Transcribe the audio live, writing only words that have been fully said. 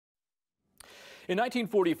In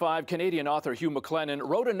 1945, Canadian author Hugh MacLennan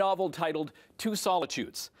wrote a novel titled Two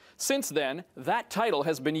Solitudes. Since then, that title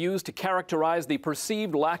has been used to characterize the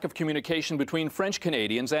perceived lack of communication between French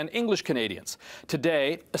Canadians and English Canadians.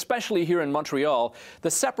 Today, especially here in Montreal, the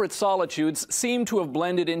separate solitudes seem to have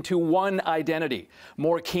blended into one identity,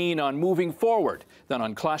 more keen on moving forward than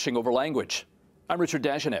on clashing over language. I'm Richard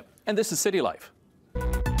Dagenet, and this is CityLife.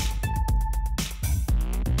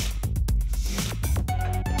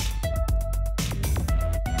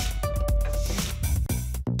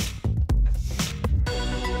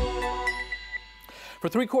 For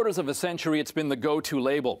three-quarters of a century, it's been the go-to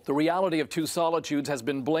label. The reality of Two Solitudes has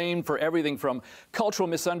been blamed for everything from cultural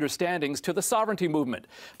misunderstandings to the sovereignty movement.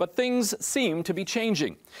 But things seem to be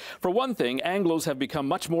changing. For one thing, Anglos have become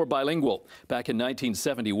much more bilingual. Back in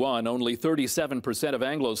 1971, only 37% of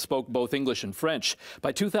Anglos spoke both English and French.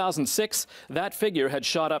 By 2006, that figure had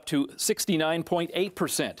shot up to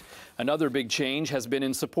 69.8%. Another big change has been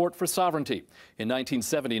in support for sovereignty. In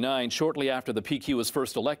 1979, shortly after the PQ was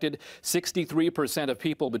first elected, 63% of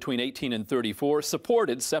people between 18 and 34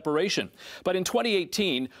 supported separation. But in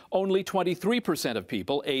 2018, only 23% of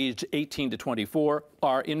people aged 18 to 24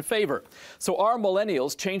 are in favor. So are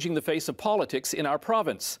millennials changing the face of politics in our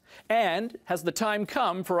province? And has the time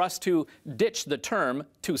come for us to ditch the term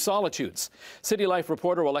Two Solitudes? CityLife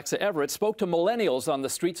reporter Alexa Everett spoke to millennials on the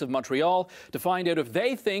streets of Montreal to find out if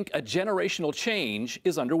they think a generational change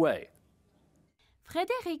is underway.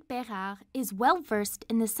 Frédéric Bérard is well-versed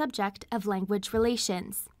in the subject of language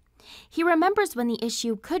relations. He remembers when the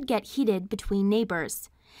issue could get heated between neighbors.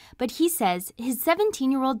 But he says his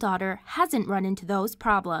 17-year-old daughter hasn't run into those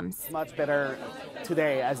problems. It's much better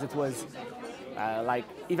today as it was like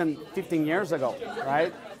even 15 years ago,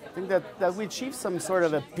 right? I think that we achieved some sort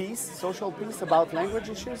of a peace, social peace about language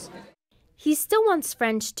issues. He still wants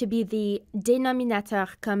French to be the dénominateur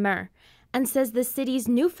commun, and says the city's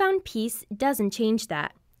newfound peace doesn't change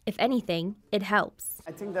that. If anything, it helps.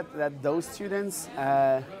 I think that those students,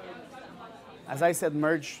 as I said,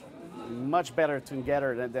 merge much better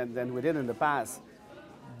together than we did in the past.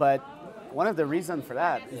 But one of the reasons for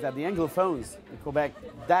that is that the Anglophones in Quebec,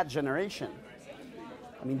 that generation,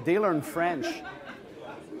 I mean, they learn French,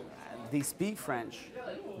 they speak French,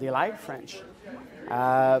 they like French.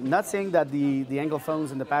 Not saying that the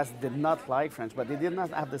Anglophones in the past did not like French, but they did not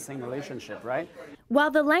have the same relationship, right?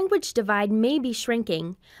 While the language divide may be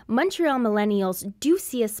shrinking, Montreal millennials do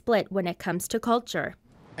see a split when it comes to culture.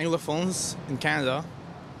 Anglophones in Canada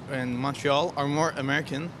and Montreal are more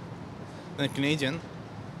American than Canadian,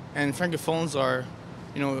 and Francophones are,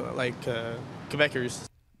 like Quebecers.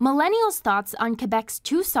 Millennials' thoughts on Quebec's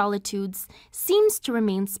Two Solitudes seems to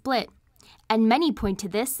remain split, and many point to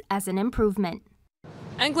this as an improvement.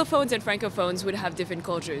 Anglophones and Francophones would have different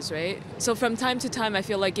cultures, right? So from time to time, I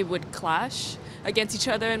feel like it would clash against each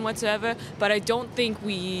other and whatsoever, but I don't think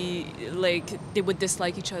they would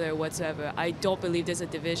dislike each other whatsoever. I don't believe there's a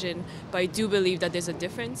division, but I do believe that there's a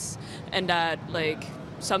difference, and that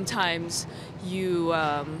sometimes you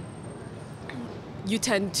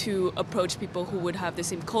tend to approach people who would have the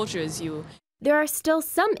same culture as you. There are still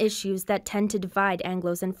some issues that tend to divide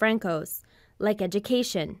Anglos and Francos, like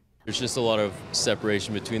education. There's just a lot of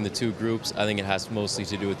separation between the two groups. I think it has mostly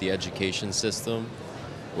to do with the education system,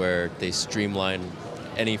 where they streamline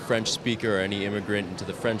any French speaker or any immigrant into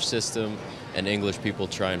the French system, and English people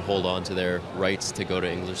try and hold on to their rights to go to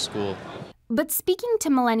English school. But speaking to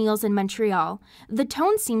millennials in Montreal, the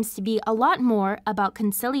tone seems to be a lot more about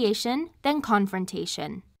conciliation than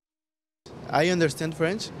confrontation. I understand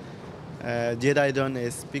French, yet I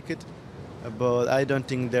don't speak it, but I don't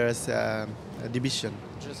think there's a division.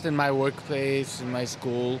 Just in my workplace, in my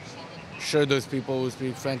school, sure there's people who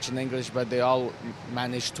speak French and English, but they all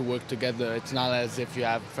manage to work together. It's not as if you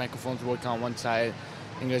have Francophones working on one side,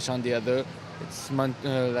 English on the other. It's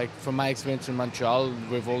from my experience in Montreal,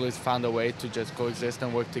 we've always found a way to just coexist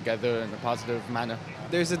and work together in a positive manner.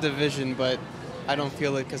 There's a division, but I don't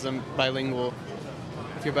feel it because I'm bilingual.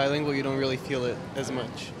 If you're bilingual, you don't really feel it as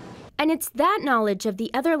much. And it's that knowledge of the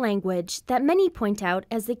other language that many point out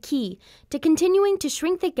as the key to continuing to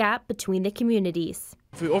shrink the gap between the communities.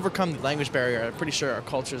 If we overcome the language barrier, I'm pretty sure our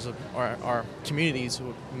cultures, our communities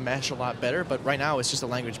will mesh a lot better. But right now, it's just a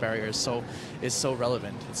language barrier is so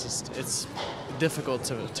relevant. It's difficult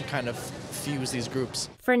to kind of fuse these groups.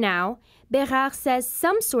 For now, Bérard says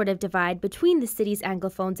some sort of divide between the city's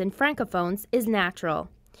Anglophones and Francophones is natural.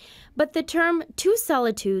 But the term Two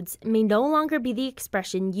Solitudes may no longer be the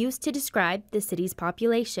expression used to describe the city's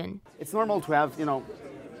population. It's normal to have,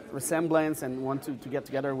 resemblance and want to get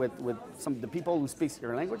together with some of the people who speak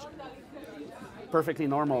your language. Perfectly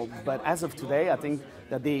normal. But as of today, I think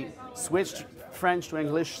that they switch French to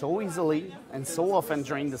English so easily and so often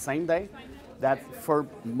during the same day that for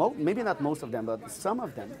maybe not most of them, but some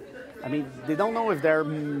of them, I mean, they don't know if they're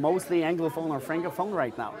mostly Anglophone or Francophone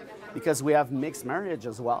right now because we have mixed marriage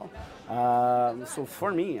as well. So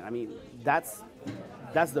for me, I mean, that's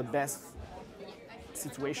the best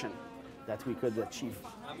situation that we could achieve.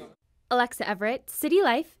 Alexa Everett,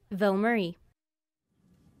 CityLife, Ville-Marie.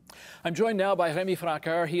 I'm joined now by Rémi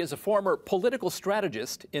Francoeur. He is a former political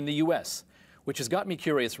strategist in the U.S., which has got me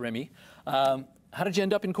curious, Rémi. How did you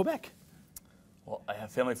end up in Quebec? Well, I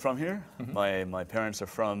have family from here. My parents are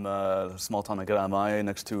from a small town of Gramay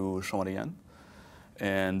next to Shawinigan.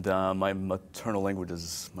 And my maternal language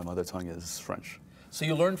my mother tongue is French. So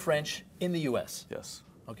you learned French in the U.S.? Yes.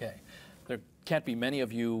 Okay. There can't be many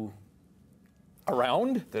of you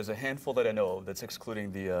around? There's a handful that I know of, that's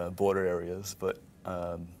excluding the border areas, but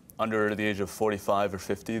under the age of 45 or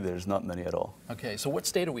 50, there's not many at all. Okay, so what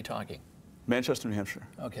state are we talking? Manchester, New Hampshire.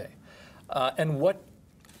 Okay. And what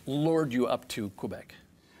lured you up to Quebec?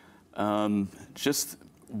 Just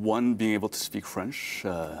one, being able to speak French,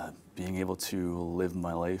 being able to live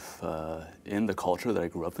my life in the culture that I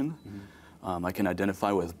grew up in. I can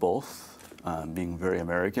identify with both, being very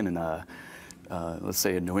American and let's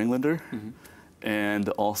say a New Englander, and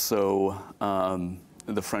also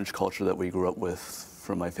the French culture that we grew up with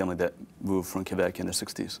from my family that moved from Quebec in the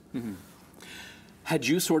 60s. Had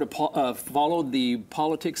you sort of followed the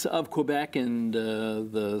politics of Quebec and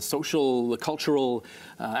the social, the cultural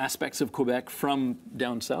aspects of Quebec from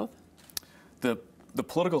down south? The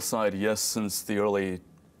political side, yes, since the early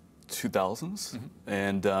 2000s,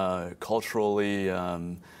 and culturally,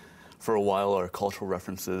 for a while, our cultural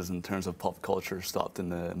references in terms of pop culture stopped in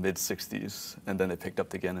the mid-60s, and then they picked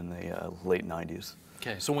up again in the late 90s.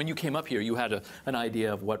 Okay, so when you came up here, you had an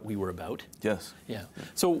idea of what we were about? Yes. Yeah.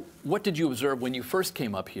 So what did you observe when you first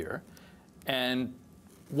came up here, and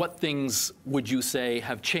what things would you say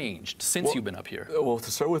have changed since you've been up here? Well, to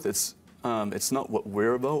start with, it's not what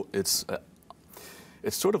we're about. It's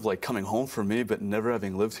sort of like coming home for me, but never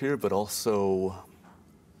having lived here, but also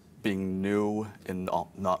being new and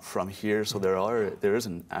not from here. So there is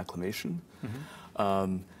an acclimation.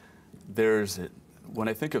 When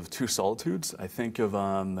I think of two solitudes, I think of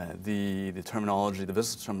the terminology, the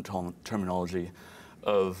business terminology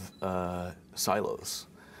of silos.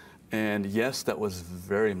 And yes, that was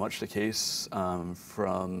very much the case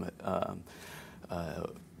from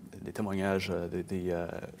the témoignages,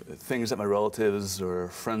 the things that my relatives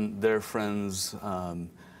or their friends,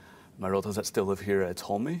 my relatives that still live here had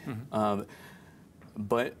told me.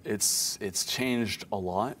 But it's changed a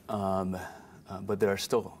lot. But there are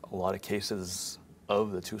still a lot of cases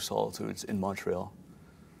of the two solitudes in Montreal.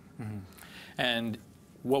 And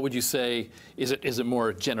what would you say, is it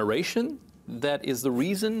more generation that is the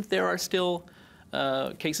reason there are still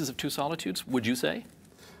cases of two solitudes, would you say?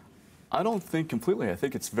 I don't think completely. I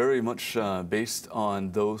think it's very much based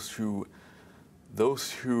on those who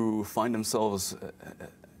find themselves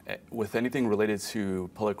with anything related to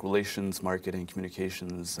public relations, marketing,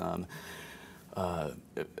 communications,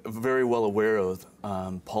 very well aware of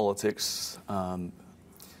politics,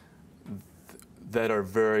 that are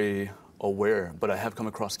very aware. But I have come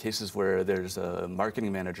across cases where there's a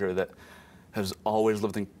marketing manager that has always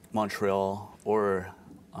lived in Montreal or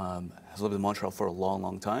has lived in Montreal for a long,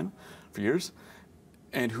 long time, for years,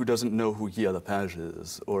 and who doesn't know who Guy Lepage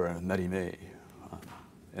is or MAtv.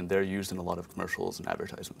 And they're used in a lot of commercials and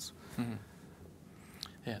advertisements.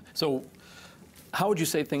 Yeah. So how would you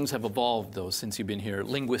say things have evolved, though, since you've been here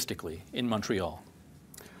linguistically in Montreal?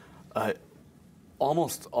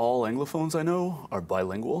 Almost all Anglophones I know are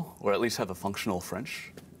bilingual, or at least have a functional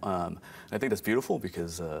French. I think that's beautiful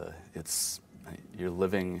because you're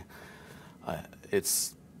living.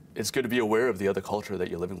 It's good to be aware of the other culture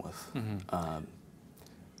that you're living with.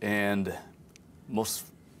 And most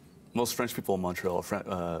French people in Montreal are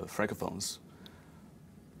Francophones.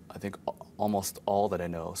 I think almost all that I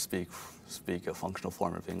know speak a functional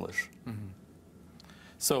form of English.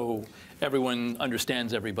 So everyone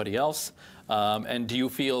understands everybody else. And do you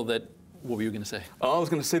feel that, what were you going to say? I was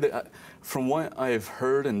going to say that from what I've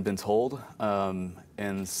heard and been told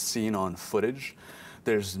and seen on footage,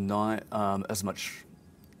 there's not as much,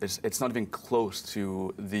 it's not even close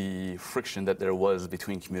to the friction that there was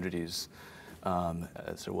between communities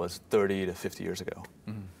as there was 30 to 50 years ago.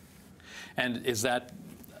 And is that,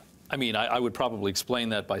 I mean, I would probably explain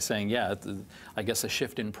that by saying, yeah, I guess a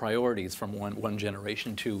shift in priorities from one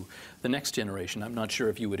generation to the next generation. I'm not sure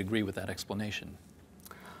if you would agree with that explanation.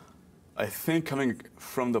 I think coming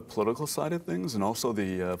from the political side of things and also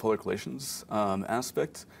the public relations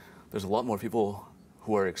aspect, there's a lot more people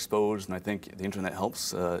who are exposed, and I think the internet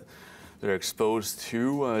helps. They're exposed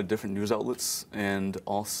to different news outlets, and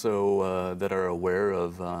also that are aware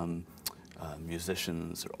of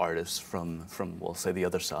musicians or artists from we'll say the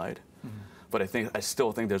other side. Mm-hmm. But I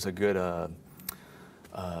still think there's a good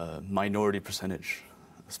minority percentage,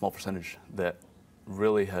 a small percentage, that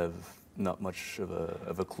really have not much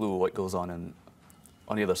of a clue what goes on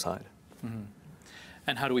the other side. Mm-hmm.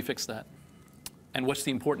 And how do we fix that? And what's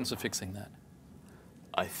the importance of fixing that?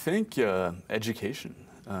 I think education,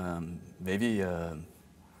 maybe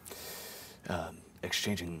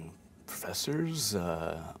exchanging professors.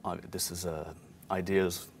 This is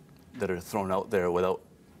ideas that are thrown out there without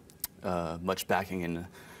much backing and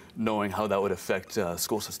knowing how that would affect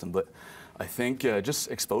school system. But I think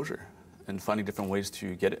just exposure and finding different ways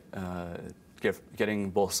to get it, getting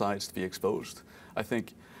both sides to be exposed. I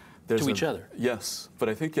think there's to each other. Yes, but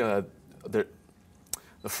I think the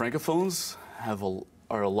francophones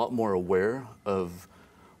are a lot more aware of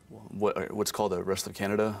what's called the rest of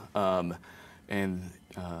Canada, and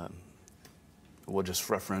we'll just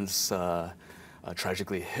reference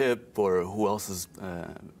Tragically Hip, or who else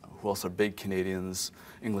are big Canadians,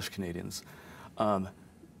 English Canadians.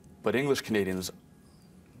 But English Canadians,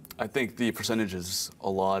 I think the percentage is a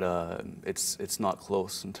lot. It's not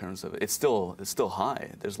close in terms of it's still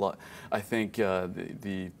high. There's a lot. I think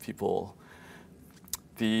the people,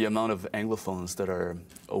 the amount of Anglophones that are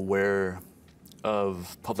aware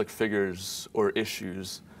of public figures or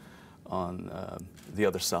issues on the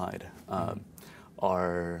other side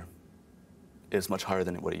is much higher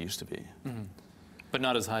than what it used to be. Mm-hmm. But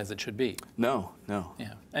not as high as it should be. No. Yeah.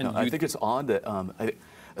 And no, I think it's odd that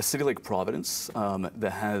a city like Providence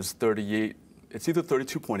that has 38, it's either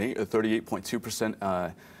 32.8 or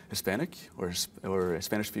 38.2% Hispanic or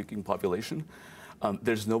Spanish-speaking population.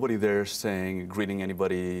 There's nobody there greeting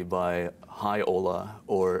anybody by "Hi, Ola,"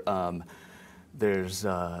 or there's.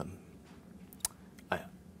 I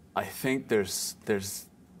think there's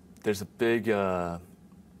a big. I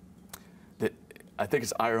think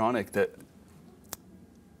it's ironic that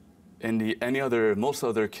in most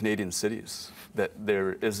other Canadian cities that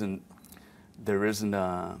there isn't.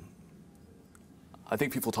 I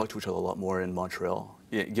think people talk to each other a lot more in Montreal,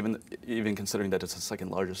 even considering that it's the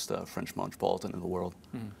second largest French metropolitan in the world.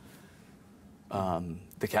 Mm.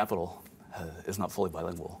 The capital is not fully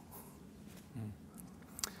bilingual. Mm.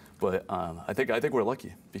 But I think we're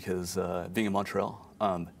lucky because being in Montreal,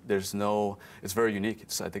 it's very unique.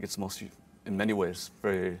 I think it's in many ways,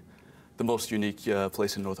 the most unique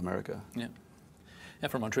place in North America. Yeah. Yeah,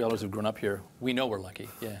 for Montrealers who've grown up here, we know we're lucky.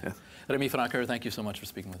 Yeah. Rémi Francoeur, thank you so much for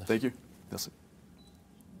speaking with us. Thank you. Merci.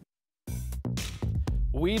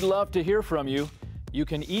 We'd love to hear from you. You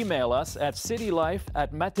can email us at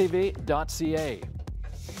citylife@matv.ca.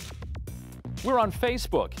 We're on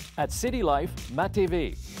Facebook at CityLife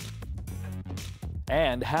MAtv.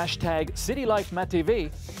 And hashtag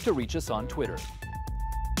CityLifeMatv to reach us on Twitter.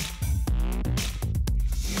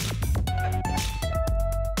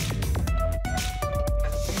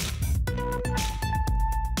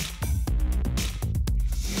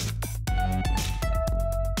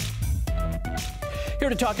 Here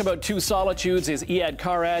to talk about Two Solitudes is Iyad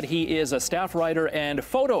Karad. He is a staff writer and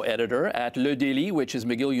photo editor at Le Délit, which is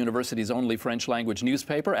McGill University's only French-language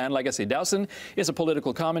newspaper. And Lagacé Dowson is a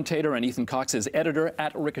political commentator, and Ethan Cox is editor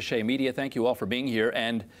at Ricochet Media. Thank you all for being here.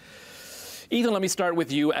 And Ethan, let me start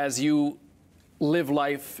with you. As you live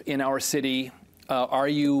life in our city, are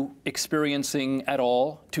you experiencing at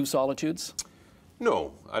all Two Solitudes?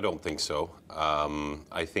 No, I don't think so.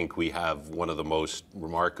 I think we have one of the most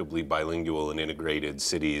remarkably bilingual and integrated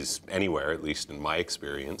cities anywhere, at least in my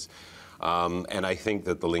experience. And I think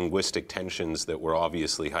that the linguistic tensions that were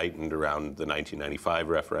obviously heightened around the 1995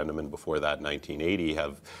 referendum and before that 1980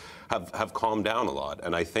 have calmed down a lot.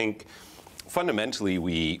 And I think fundamentally,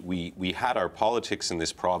 we had our politics in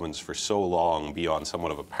this province for so long be on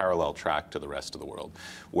somewhat of a parallel track to the rest of the world,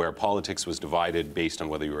 where politics was divided based on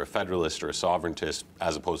whether you were a federalist or a sovereigntist,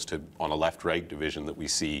 as opposed to on a left-right division that we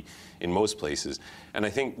see in most places. And I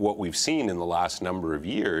think what we've seen in the last number of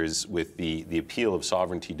years with the appeal of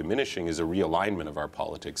sovereignty diminishing is a realignment of our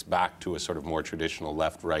politics back to a sort of more traditional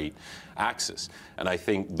left-right axis. And I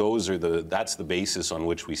think that's the basis on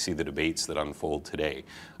which we see the debates that unfold today,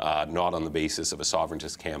 not on the basis of a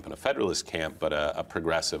sovereigntist camp and a federalist camp, but a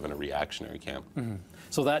progressive and a reactionary camp. Mm-hmm.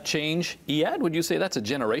 So that change, Iyad, would you say that's a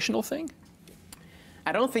generational thing?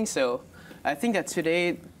 I don't think so. I think that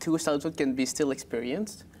today Two Solitudes can be still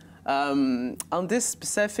experienced. On this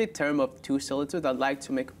specific term of Two Solitudes, I'd like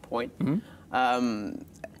to make a point. Mm-hmm.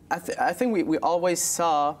 I think we always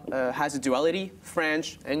saw has a duality,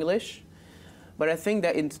 French, English. But I think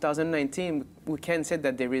that in 2019, we can say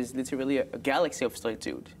that there is literally a galaxy of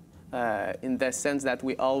solitude, in the sense that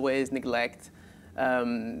we always neglect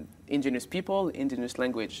indigenous people, indigenous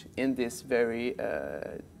language in this very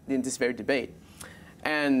debate.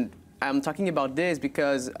 And I'm talking about this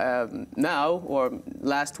because now, or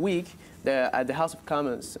last week, at the House of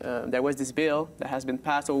Commons, there was this bill that has been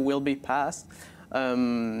passed or will be passed,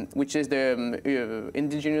 which is the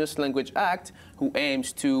Indigenous Language Act, who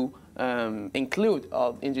aims to include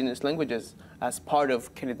all indigenous languages as part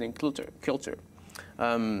of Canadian culture.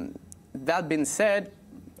 That being said,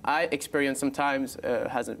 I experience sometimes,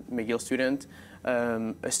 as a McGill student,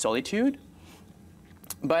 a solitude.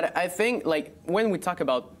 But I think, like, when we talk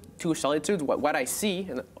about two solitudes, what I see,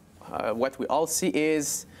 and what we all see,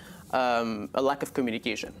 is a lack of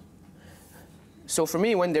communication. So for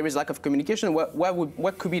me, when there is lack of communication,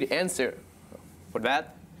 what could be the answer for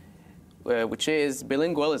that? Which is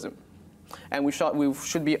bilingualism. And we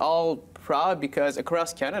should be all proud because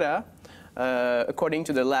across Canada, according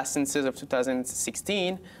to the last census of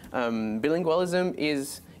 2016, bilingualism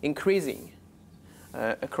is increasing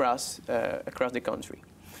across the country.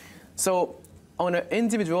 So on an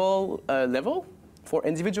individual level, for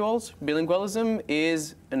individuals, bilingualism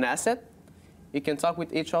is an asset. You can talk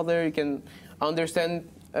with each other, you can understand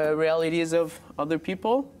realities of other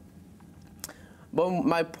people. But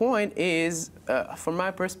my point is, from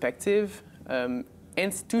my perspective,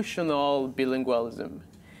 institutional bilingualism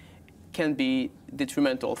can be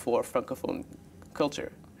detrimental for Francophone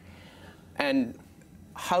culture. And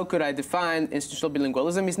how could I define institutional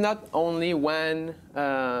bilingualism? Is not only when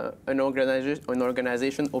an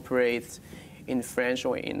organization operates in French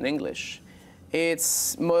or in English.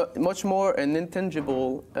 It's much more an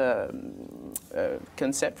intangible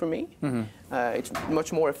concept for me. Mm-hmm. It's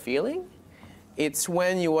much more a feeling. It's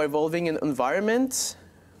when you are evolving in an environment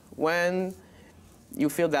when you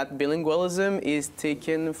feel that bilingualism is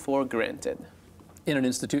taken for granted. In an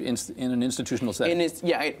institutional setting?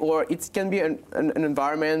 Or it can be an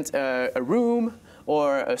environment, a room,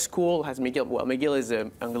 or a school. As McGill, well, McGill is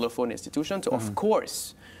an Anglophone institution, so of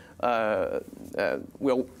course,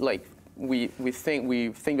 we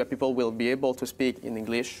think that people will be able to speak in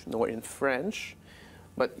English nor in French.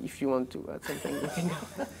 But if you want to add something, we can go.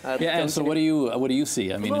 And so what do you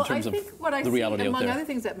see? I mean, in terms of the reality out there. Among other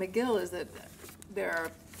things at McGill is that there are a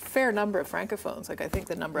fair number of Francophones. Like I think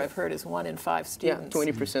the number I've heard is 1 in 5 students.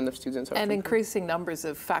 Yeah, 20% of students are and Francophone. Increasing numbers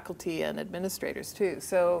of faculty and administrators too.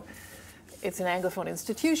 So it's an Anglophone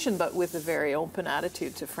institution, but with a very open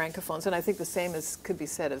attitude to Francophones. And I think the same could be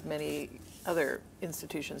said of many other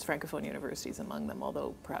institutions, Francophone universities among them,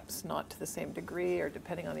 although perhaps not to the same degree or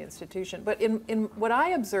depending on the institution. But in what I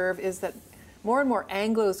observe is that more and more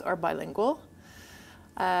Anglos are bilingual.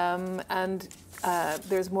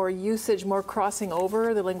 There's more usage, more crossing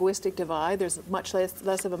over the linguistic divide. There's much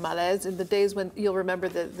less of a malaise. In the days when you'll remember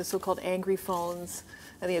the so-called angry phones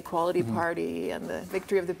and the Equality Party and the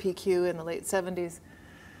victory of the PQ in the late 70s,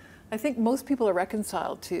 I think most people are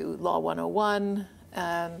reconciled to Law 101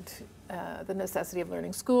 and the necessity of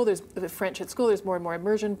learning school. There's French at school. There's more and more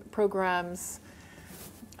immersion programs.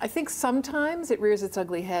 I think sometimes it rears its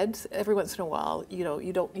ugly head. Every once in a while,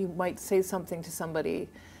 you might say something to somebody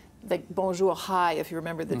like bonjour, hi, if you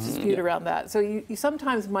remember the dispute around that. So you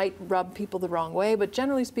sometimes might rub people the wrong way, but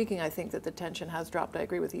generally speaking, I think that the tension has dropped. I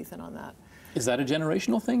agree with Ethan on that. Is that a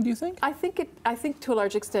generational thing, do you think? I think to a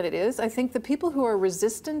large extent it is. I think the people who are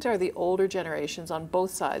resistant are the older generations on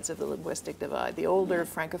both sides of the linguistic divide, the older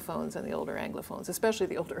Francophones and the older Anglophones, especially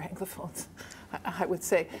the older Anglophones, I would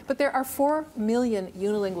say. But there are 4 million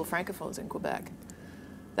unilingual Francophones in Quebec.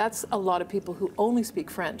 That's a lot of people who only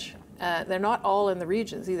speak French. They're not all in the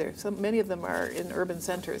regions either. Many of them are in urban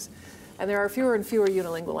centers. And there are fewer and fewer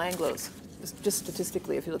unilingual Anglos, just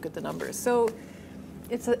statistically if you look at the numbers. So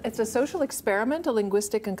it's a social experiment, a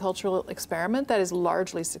linguistic and cultural experiment that is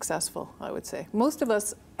largely successful, I would say. Most of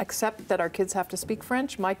us accept that our kids have to speak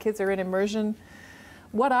French. My kids are in immersion.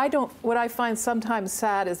 What I find sometimes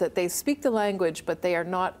sad is that they speak the language, but they are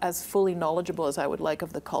not as fully knowledgeable as I would like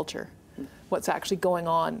of the culture, what's actually going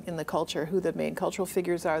on in the culture, who the main cultural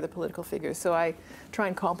figures are, the political figures. So I try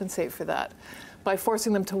and compensate for that by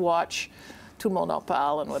forcing them to watch Tout le monde en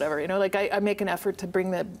parle and whatever. Like I make an effort to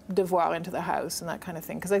bring the devoir into the house and that kind of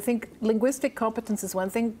thing. Because I think linguistic competence is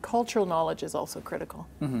one thing, cultural knowledge is also critical.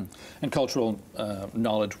 Mm-hmm. And cultural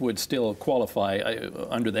knowledge would still qualify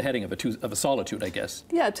under the heading of a solitude, I guess.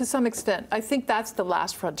 Yeah, to some extent. I think that's the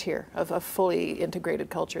last frontier of a fully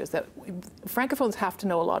integrated culture, is that Francophones have to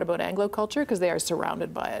know a lot about Anglo culture because they are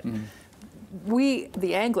surrounded by it. Mm-hmm. We,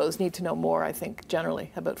 the Anglos, need to know more, I think,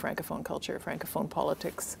 generally about Francophone culture, Francophone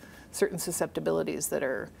politics, certain susceptibilities that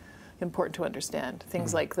are important to understand.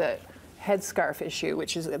 Things like the headscarf issue,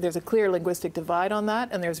 which is, there's a clear linguistic divide on that,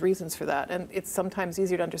 and there's reasons for that. And it's sometimes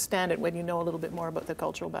easier to understand it when you know a little bit more about the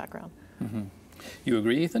cultural background. You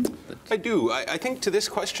agree, Ethan? I do. I think to this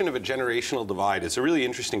question of a generational divide, it's a really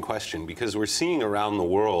interesting question because we're seeing around the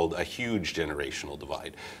world a huge generational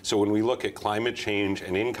divide. So when we look at climate change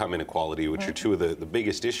and income inequality, which are two of the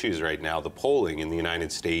biggest issues right now, the polling in the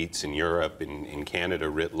United States, in Europe, in Canada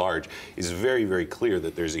writ large, is very, very clear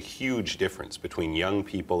that there's a huge difference between young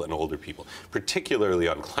people and older people, particularly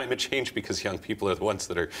on climate change, because young people are the ones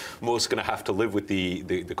that are most going to have to live with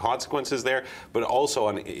the consequences there, but also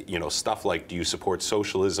on, you know, stuff like, do you support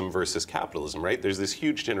socialism versus capitalism, right? There's this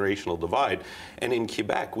huge generational divide. And in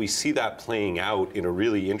Quebec, we see that playing out in a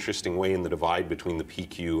really interesting way in the divide between the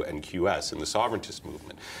PQ and QS and the sovereigntist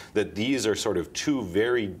movement. That these are sort of two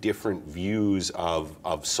very different views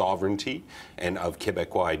of sovereignty and of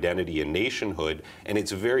Quebecois identity and nationhood, and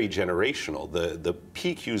it's very generational. The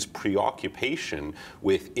PQ's preoccupation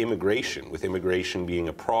with immigration being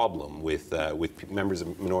a problem, with members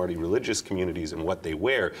of minority religious communities and what they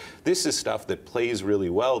wear, this is stuff that plays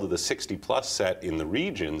really well to the 60-plus set in the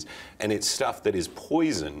regions, and it's stuff that is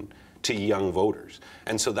poison to young voters.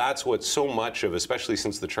 And so that's what so much of, especially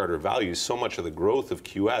since the Charter of Values, so much of the growth of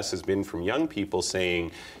QS has been from young people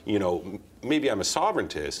saying, you know, maybe I'm a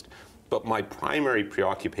sovereigntist, but my primary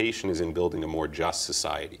preoccupation is in building a more just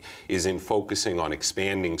society, is in focusing on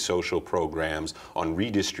expanding social programs, on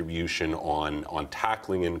redistribution, on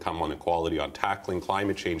tackling income inequality, on tackling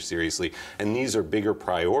climate change seriously. And these are bigger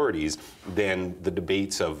priorities than the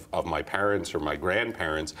debates of my parents or my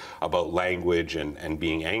grandparents about language and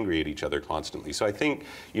being angry at each other constantly. So I think,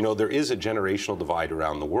 you know, there is a generational divide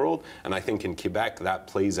around the world, and I think in Quebec that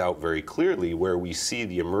plays out very clearly, where we see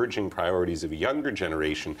the emerging priorities of a younger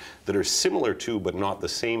generation that are similar to but not the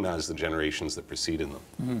same as the generations that preceded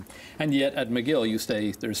them. And yet at McGill you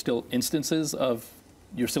say there's still instances of,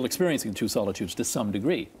 you're still experiencing two solitudes to some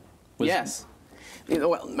degree. Yes. You know,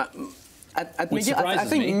 well, at Which McGill, I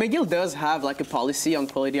think me. McGill does have like a policy on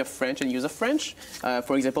quality of French and use of French.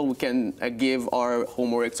 For example, we can give our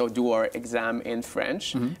homeworks or do our exam in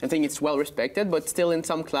French. I think it's well respected, but still in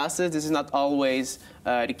some classes this is not always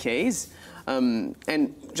the case.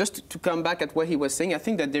 And just to come back at what he was saying, I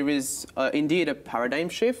think that there is indeed a paradigm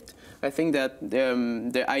shift. I think that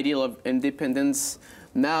the ideal of independence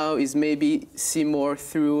now is maybe seen more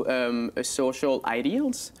through social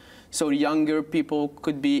ideals. So younger people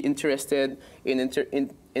could be interested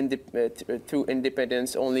through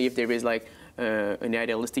independence only if there is like an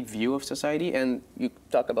idealistic view of society. And you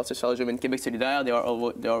talk about socialism in Québec Solidaire,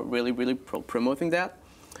 they are really promoting that.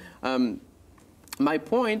 My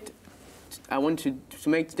point I want to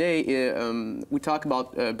make today, we talk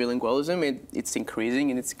about bilingualism. It's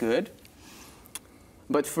increasing and it's good.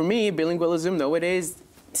 But for me, bilingualism nowadays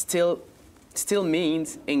still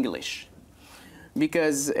means English.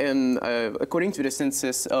 Because according to the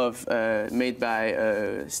census made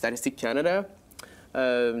by Statistics Canada,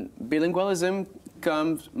 bilingualism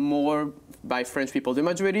comes more by French people. The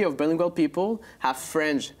majority of bilingual people have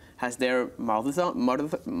French as their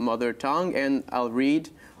mother tongue, and I'll read.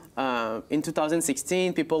 In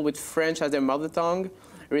 2016, people with French as their mother tongue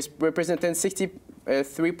represented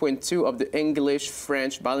 63.2% of the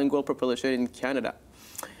English-French bilingual population in Canada.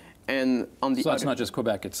 And on the so that's not just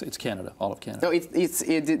Quebec; it's Canada, all of Canada. No,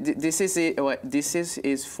 this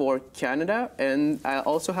is for Canada, and I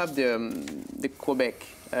also have the Quebec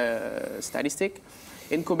statistic.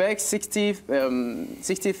 In Quebec,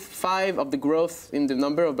 65% of the growth in the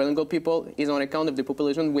number of bilingual people is on account of the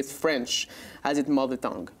population with French as its mother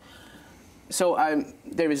tongue. So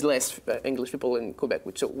there is less English people in Quebec,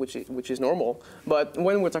 which is normal. But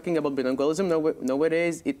when we're talking about bilingualism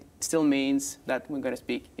nowadays, it still means that we're going to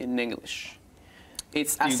speak in English.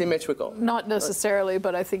 It's asymmetrical. Not necessarily,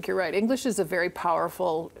 but I think you're right. English is a very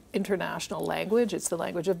powerful international language. It's the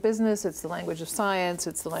language of business, it's the language of science,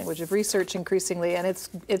 it's the language of research increasingly, and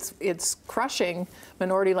it's crushing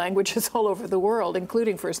minority languages all over the world,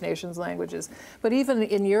 including First Nations languages. But even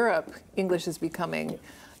in Europe, English is becoming,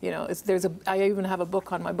 you know, I even have a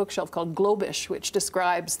book on my bookshelf called Globish, which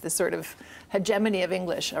describes the sort of hegemony of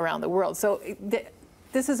English around the world. So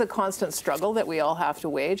this is a constant struggle that we all have to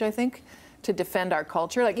wage, I think, to defend our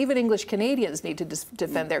culture. Like even English Canadians need to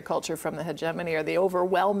defend their culture from the hegemony or the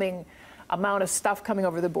overwhelming amount of stuff coming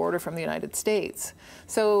over the border from the United States.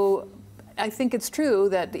 So I think it's true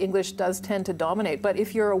that English does tend to dominate, but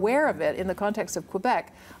if you're aware of it in the context of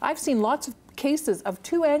Quebec, I've seen lots of cases of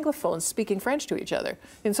two Anglophones speaking French to each other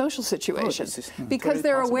in social situations because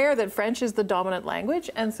they're aware that French is the dominant language,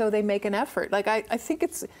 and so they make an effort. Like I think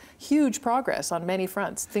it's huge progress on many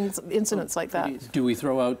fronts, incidents like that. Do we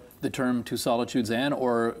throw out the term two solitudes, Anne,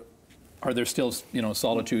 or are there still,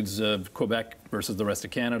 solitudes of Quebec versus the rest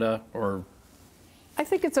of Canada, or? I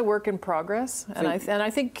think it's a work in progress, and I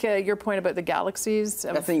think your point about the galaxies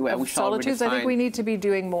of solitudes, I think we need to be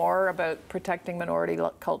doing more about protecting minority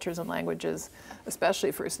cultures and languages,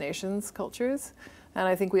 especially First Nations cultures. And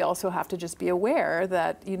I think we also have to just be aware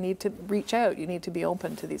that you need to reach out, you need to be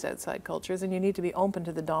open to these outside cultures, and you need to be open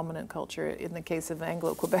to the dominant culture, in the case of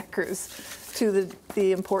Anglo-Quebecers, to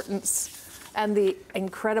the importance and the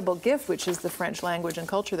incredible gift, which is the French language and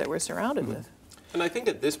culture that we're surrounded with. And I think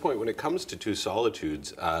at this point, when it comes to two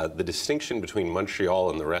solitudes, the distinction between Montreal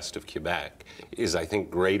and the rest of Quebec is, I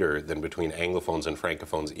think, greater than between Anglophones and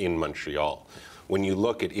Francophones in Montreal. When you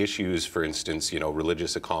look at issues, for instance,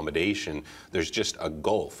 religious accommodation, there's just a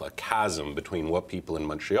gulf, a chasm between what people in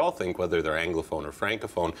Montreal think, whether they're Anglophone or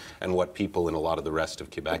Francophone, and what people in a lot of the rest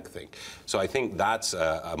of Quebec think. So I think that's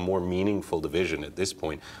a more meaningful division at this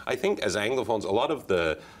point. I think as Anglophones, a lot of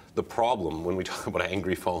the problem when we talk about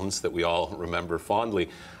angry phones that we all remember fondly,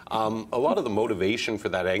 a lot of the motivation for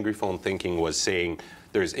that angry phone thinking was saying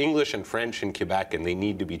there's English and French in Quebec and they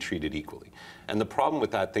need to be treated equally. And the problem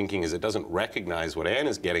with that thinking is it doesn't recognize what Anne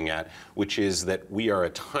is getting at, which is that we are a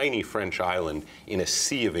tiny French island in a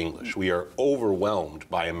sea of English. We are overwhelmed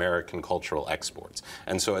by American cultural exports.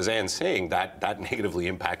 And so as Anne's saying, that negatively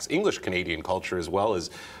impacts English-Canadian culture as well as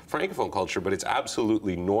Francophone culture, but it's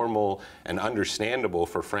absolutely normal and understandable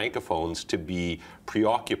for Francophones to be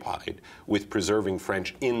preoccupied with preserving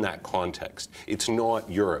French in that context. It's not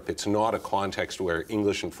Europe. It's not a context where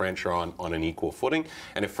English and French are on an equal footing.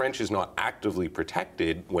 And if French is not actively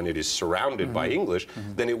protected when it is surrounded by English,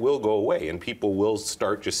 then it will go away and people will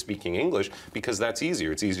start just speaking English because that's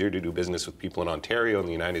easier. It's easier to do business with people in Ontario, in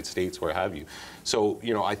the United States, where have you. So,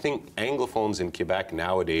 I think Anglophones in Quebec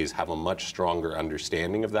nowadays have a much stronger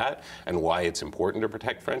understanding of that and why it's important to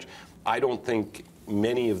protect French. I don't think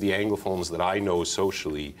many of the Anglophones that I know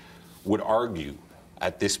socially would argue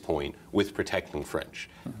at this point with protecting French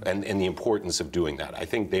and the importance of doing that. I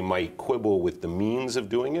think they might quibble with the means of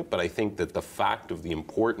doing it, but I think that the fact of the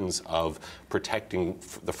importance of protecting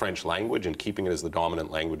the French language and keeping it as the dominant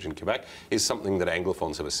language in Quebec is something that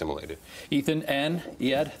Anglophones have assimilated. Ethan, Anne,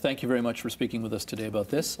 Iad, thank you very much for speaking with us today about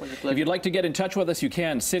this. If you'd like to get in touch with us, you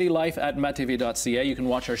can. CityLife@MAtv.ca. You can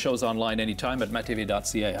watch our shows online anytime at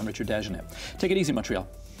MAtv.ca. I'm Richard Dagenet. Take it easy, Montreal.